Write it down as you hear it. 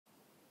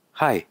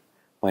Hi,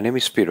 my name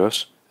is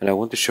Spiros, and I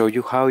want to show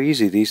you how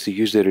easy it is to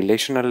use the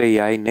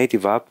RelationalAI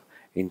Native app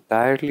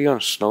entirely on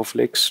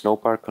Snowflake's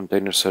Snowpark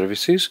Container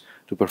Services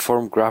to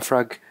perform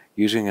GraphRAG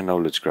using a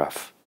knowledge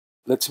graph.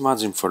 Let's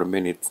imagine for a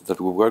minute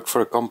that we work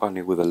for a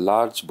company with a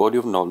large body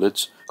of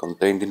knowledge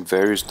contained in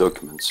various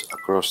documents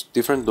across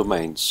different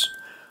domains.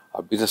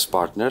 Our business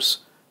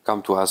partners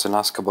come to us and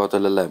ask about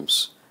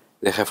LLMs.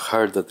 They have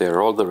heard that they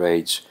are all the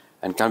rage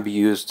and can be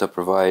used to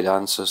provide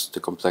answers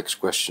to complex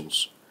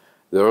questions.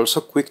 They are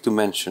also quick to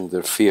mention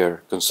their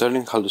fear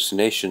concerning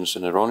hallucinations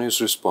and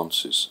erroneous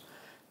responses.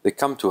 They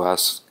come to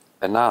us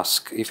and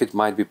ask if it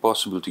might be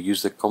possible to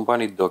use the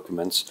company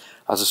documents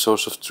as a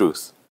source of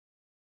truth.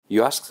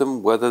 You ask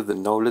them whether the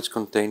knowledge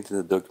contained in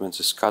the documents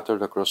is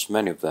scattered across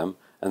many of them,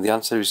 and the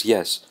answer is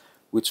yes,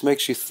 which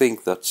makes you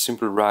think that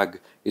simple RAG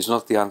is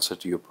not the answer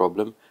to your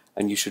problem,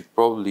 and you should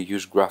probably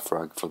use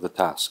GraphRAG for the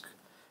task.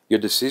 Your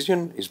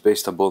decision is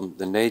based upon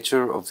the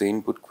nature of the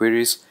input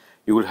queries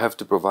you will have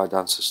to provide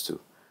answers to.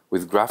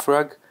 With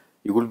GraphRAG,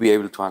 you will be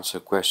able to answer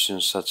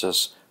questions such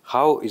as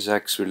how is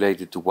X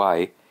related to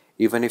Y,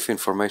 even if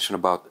information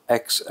about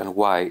X and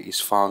Y is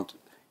found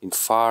in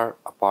far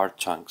apart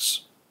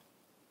chunks.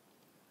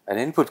 An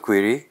input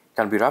query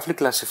can be roughly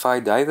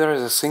classified either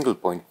as a single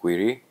point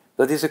query,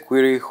 that is a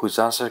query whose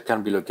answer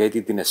can be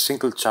located in a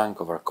single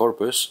chunk of our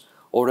corpus,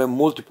 or a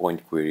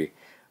multi-point query,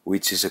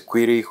 which is a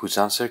query whose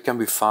answer can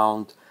be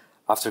found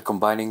after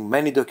combining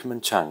many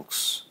document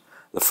chunks.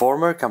 The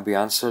former can be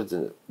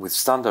answered with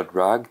standard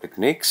RAG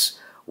techniques,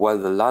 while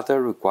the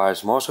latter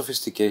requires more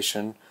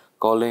sophistication,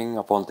 calling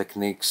upon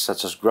techniques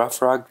such as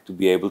GraphRAG to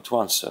be able to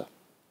answer.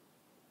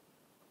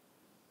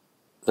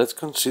 Let's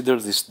consider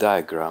this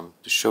diagram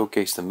to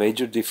showcase the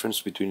major difference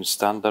between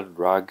standard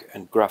RAG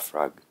and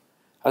GraphRAG.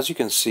 As you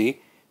can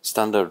see,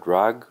 standard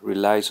RAG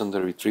relies on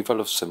the retrieval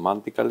of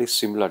semantically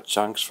similar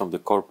chunks from the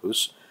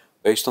corpus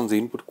based on the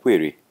input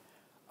query.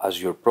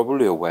 As you're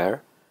probably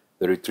aware,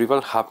 the retrieval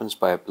happens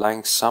by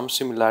applying some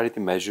similarity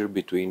measure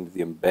between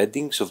the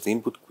embeddings of the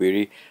input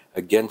query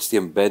against the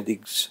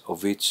embeddings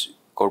of each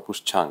corpus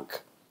chunk.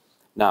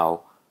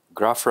 Now,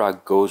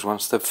 GraphRAG goes one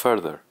step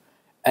further.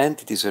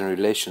 Entities and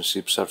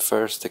relationships are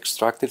first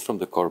extracted from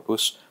the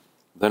corpus,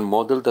 then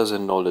modeled as a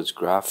knowledge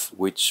graph,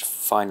 which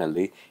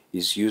finally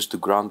is used to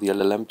ground the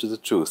LLM to the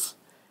truth.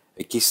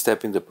 A key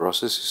step in the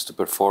process is to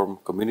perform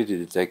community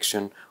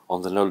detection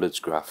on the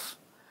knowledge graph.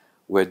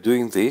 We're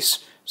doing this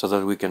so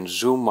that we can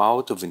zoom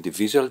out of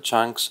individual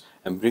chunks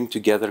and bring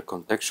together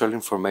contextual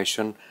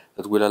information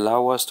that will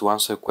allow us to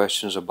answer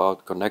questions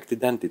about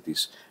connected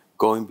entities,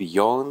 going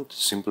beyond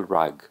simple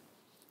RAG.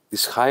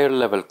 This higher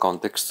level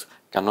context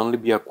can only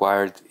be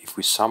acquired if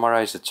we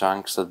summarize the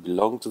chunks that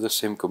belong to the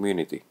same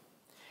community.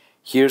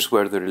 Here's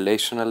where the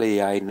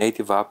RelationalAI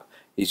Native app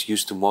is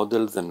used to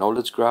model the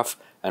knowledge graph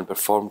and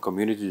perform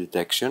community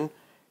detection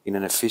in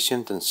an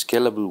efficient and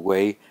scalable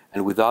way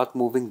and without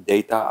moving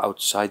data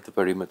outside the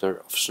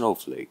perimeter of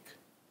Snowflake.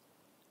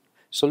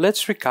 So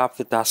let's recap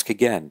the task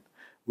again.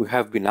 We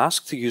have been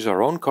asked to use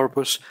our own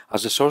corpus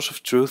as a source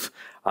of truth,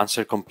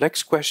 answer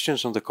complex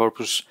questions on the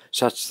corpus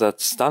such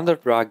that standard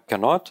RAG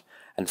cannot,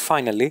 and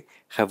finally,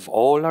 have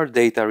all our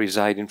data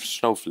reside in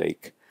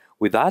Snowflake.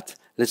 With that,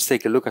 let's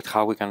take a look at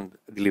how we can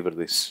deliver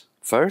this.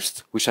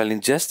 First, we shall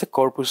ingest the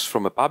corpus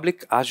from a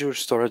public Azure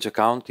storage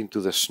account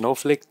into the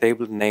Snowflake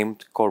table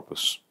named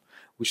corpus.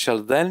 We shall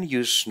then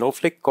use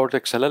Snowflake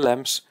Cortex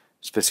LLMs,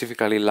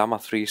 specifically Llama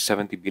 3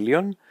 70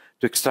 billion,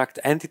 to extract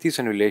entities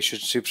and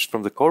relationships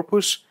from the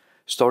corpus,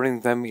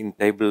 storing them in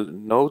table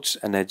nodes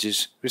and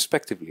edges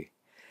respectively.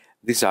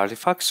 These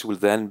artifacts will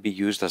then be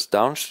used as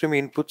downstream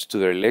inputs to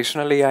the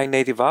RelationalAI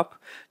Native app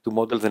to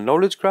model the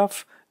knowledge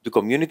graph, do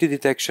community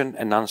detection,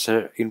 and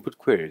answer input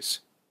queries.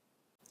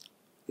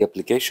 The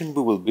application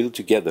we will build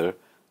together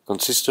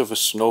consists of a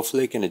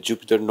Snowflake and a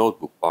Jupyter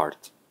Notebook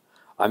part.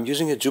 I'm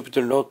using a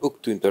Jupyter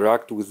Notebook to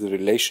interact with the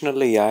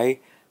RelationalAI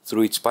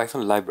through its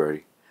Python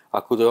library.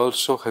 I could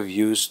also have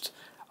used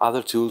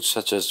other tools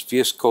such as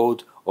VS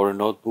Code or a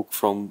notebook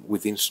from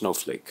within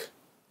Snowflake.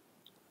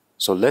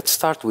 So let's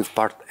start with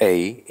part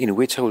A, in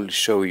which I will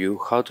show you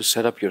how to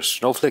set up your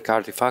Snowflake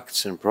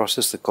artifacts and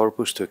process the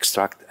corpus to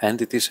extract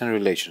entities and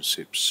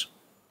relationships.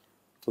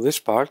 For this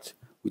part,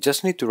 we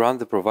just need to run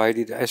the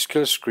provided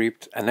SQL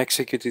script and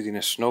execute it in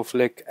a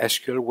Snowflake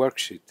SQL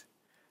worksheet.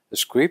 The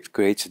script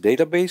creates a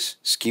database,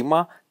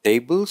 schema,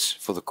 tables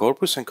for the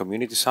corpus and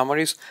community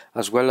summaries,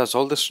 as well as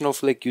all the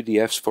Snowflake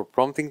UDFs for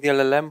prompting the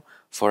LLM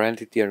for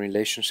entity and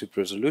relationship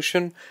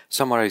resolution,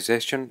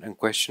 summarization, and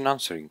question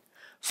answering.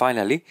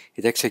 Finally,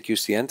 it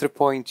executes the entry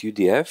point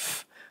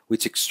UDF,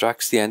 which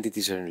extracts the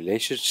entities and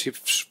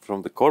relationships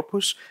from the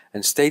corpus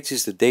and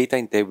stages the data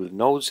in table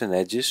nodes and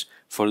edges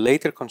for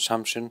later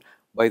consumption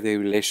by the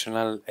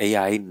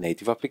RelationalAI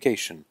Native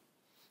Application.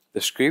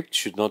 The script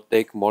should not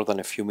take more than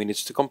a few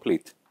minutes to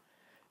complete.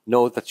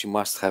 Note that you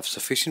must have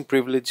sufficient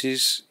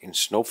privileges in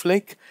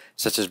Snowflake,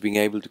 such as being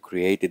able to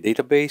create a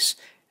database,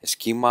 a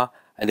schema,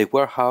 and a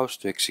warehouse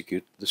to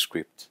execute the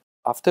script.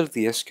 After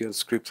the SQL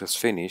script has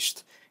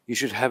finished, you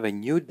should have a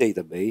new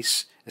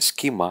database, a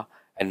schema,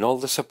 and all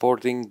the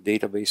supporting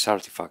database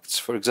artifacts,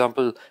 for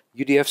example,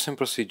 UDFs and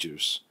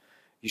procedures.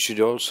 You should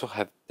also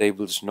have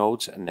tables,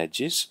 nodes, and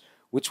edges,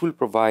 which will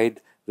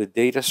provide the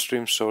data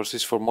stream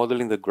sources for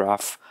modeling the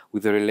graph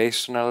with the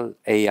Relational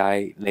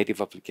AI Native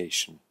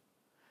Application.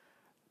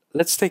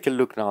 Let's take a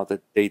look now at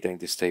the data in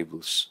these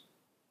tables.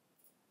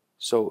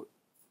 So,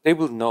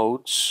 table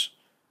nodes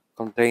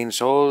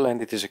contains all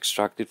entities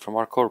extracted from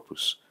our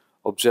corpus.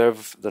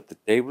 Observe that the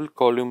table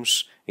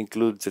columns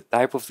include the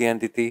type of the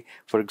entity,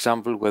 for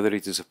example, whether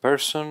it is a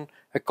person,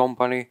 a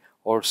company,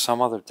 or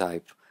some other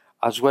type,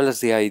 as well as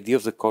the ID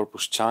of the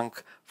corpus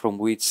chunk from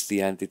which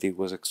the entity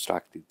was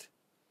extracted.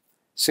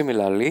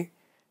 Similarly,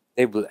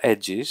 table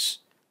edges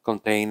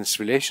contains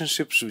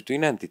relationships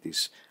between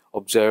entities.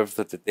 Observe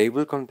that the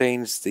table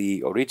contains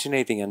the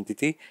originating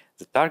entity,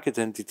 the target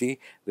entity,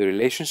 the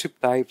relationship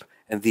type,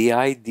 and the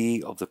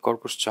ID of the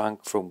corpus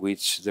chunk from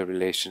which the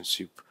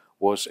relationship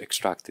was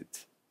extracted.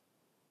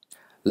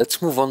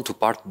 Let's move on to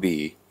part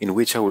B, in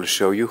which I will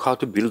show you how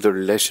to build a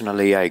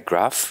relational AI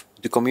graph,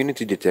 do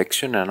community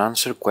detection, and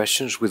answer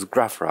questions with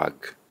GraphRAG.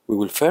 We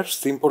will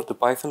first import the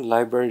Python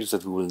libraries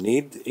that we will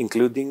need,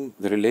 including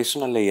the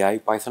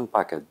RelationalAI Python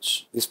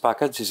package. This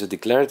package is a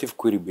declarative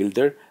query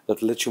builder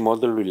that lets you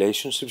model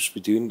relationships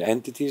between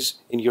entities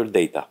in your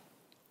data.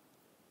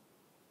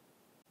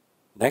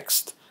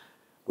 Next,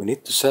 we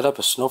need to set up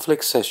a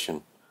Snowflake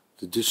session.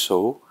 To do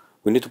so,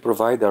 we need to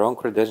provide our own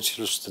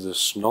credentials to the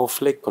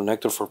Snowflake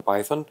connector for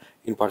Python,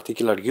 in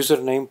particular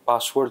username,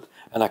 password,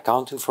 and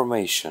account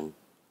information.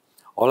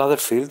 All other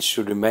fields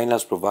should remain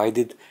as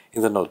provided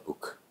in the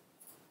notebook.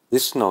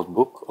 This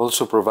notebook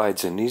also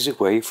provides an easy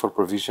way for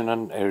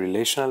provisioning a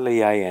relational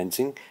AI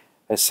engine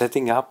and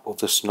setting up of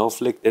the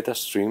Snowflake data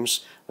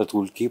streams that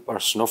will keep our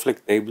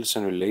Snowflake tables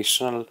and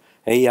relational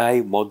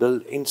AI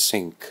model in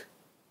sync.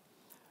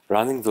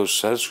 Running those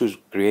cells will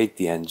create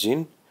the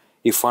engine,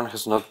 if one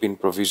has not been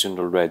provisioned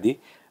already,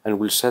 and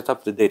will set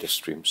up the data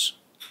streams.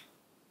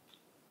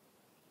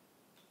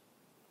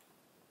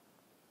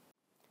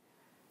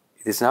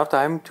 It is now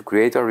time to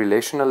create our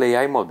relational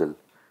AI model.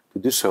 To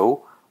do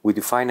so, we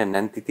define an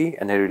entity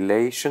and a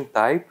relation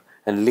type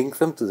and link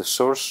them to the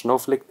source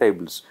Snowflake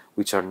tables,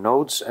 which are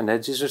nodes and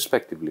edges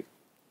respectively.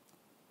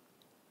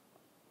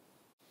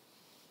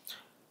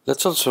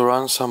 Let's also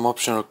run some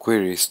optional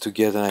queries to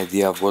get an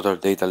idea of what our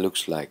data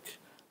looks like.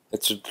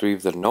 Let's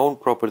retrieve the known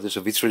properties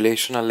of each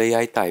relational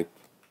AI type.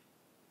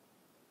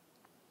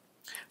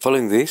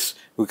 Following this,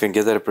 we can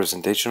get a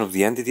representation of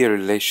the entity or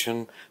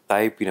relation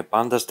type in a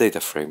pandas data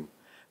frame.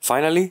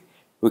 Finally,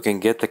 we can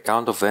get the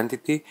count of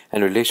entity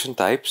and relation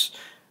types.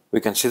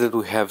 We can see that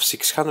we have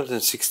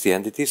 660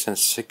 entities and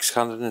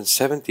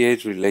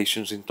 678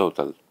 relations in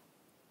total.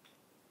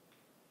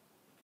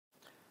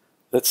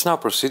 Let's now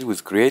proceed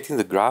with creating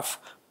the graph,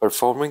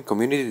 performing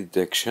community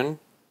detection,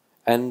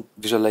 and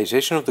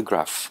visualization of the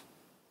graph.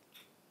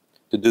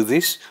 To do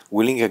this,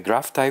 we link a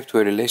graph type to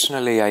a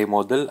relational AI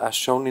model as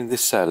shown in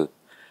this cell.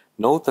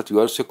 Note that we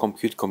also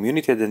compute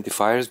community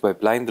identifiers by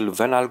applying the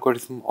Louvain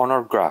algorithm on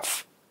our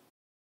graph.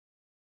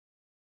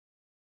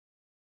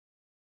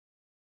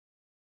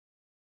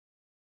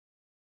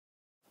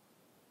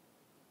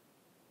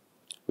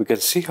 We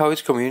can see how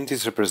each community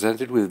is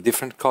represented with a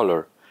different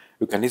color.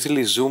 You can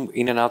easily zoom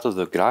in and out of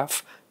the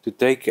graph to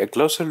take a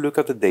closer look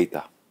at the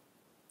data.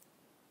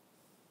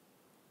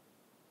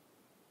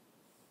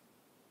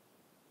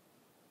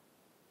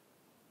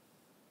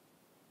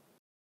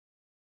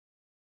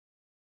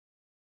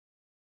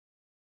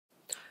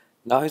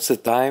 Now it's the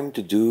time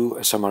to do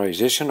a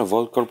summarization of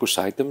all corpus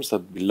items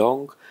that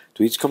belong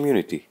to each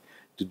community.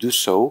 To do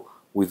so,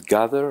 we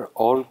gather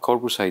all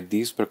corpus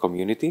IDs per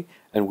community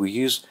and we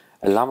use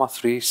a Llama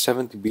 3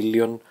 70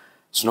 billion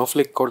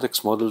Snowflake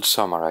Cortex model to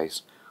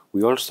summarize.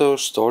 We also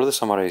store the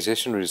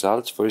summarization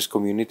results for each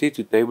community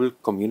to table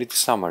community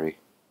summary.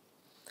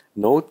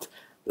 Note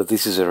that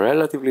this is a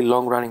relatively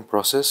long-running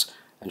process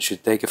and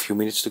should take a few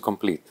minutes to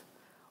complete.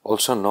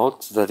 Also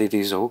note that it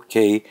is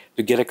okay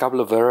to get a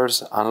couple of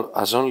errors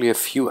as only a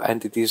few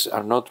entities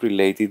are not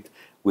related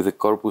with the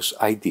corpus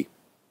ID.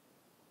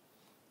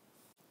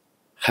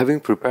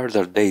 Having prepared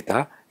our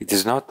data, it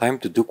is now time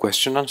to do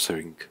question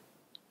answering.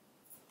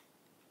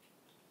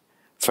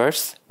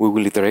 First, we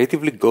will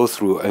iteratively go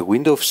through a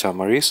window of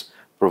summaries,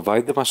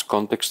 provide them as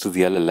context to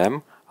the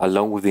LLM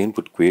along with the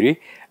input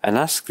query, and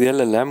ask the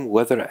LLM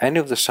whether any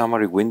of the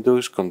summary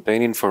windows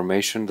contain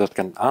information that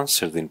can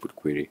answer the input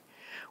query.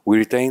 We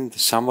retain the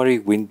summary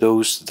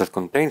windows that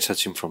contain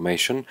such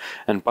information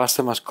and pass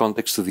them as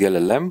context to the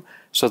LLM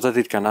so that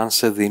it can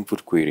answer the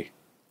input query.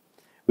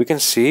 We can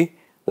see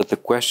that the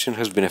question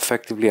has been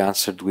effectively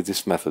answered with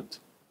this method.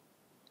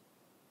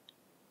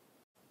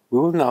 We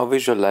will now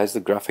visualize the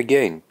graph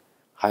again,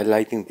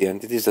 highlighting the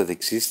entities that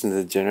exist in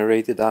the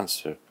generated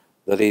answer,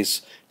 that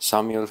is,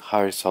 Samuel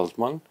Harris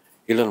Altman,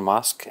 Elon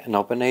Musk, and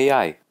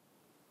OpenAI.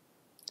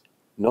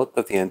 Note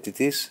that the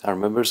entities are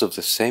members of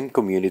the same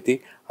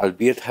community,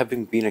 albeit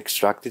having been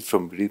extracted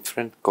from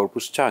different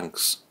corpus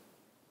chunks.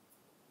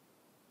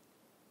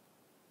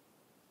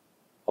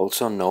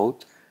 Also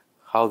note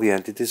how the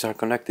entities are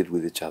connected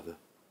with each other.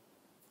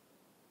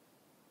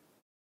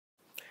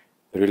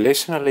 The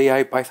Relational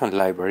AI Python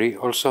library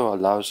also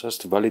allows us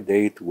to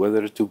validate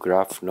whether two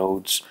graph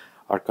nodes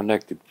are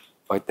connected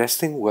by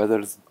testing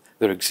whether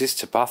there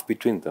exists a path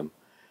between them.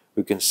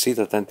 We can see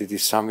that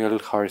entities Samuel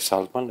Harris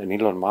Altman and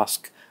Elon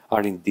Musk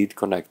are indeed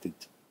connected.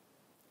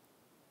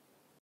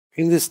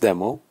 In this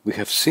demo, we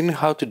have seen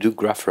how to do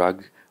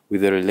GraphRAG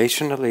with the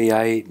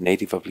RelationalAI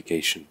Native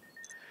Application.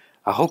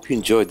 I hope you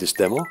enjoyed this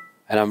demo,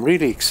 and I'm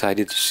really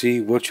excited to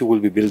see what you will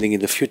be building in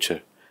the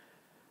future.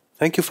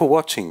 Thank you for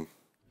watching.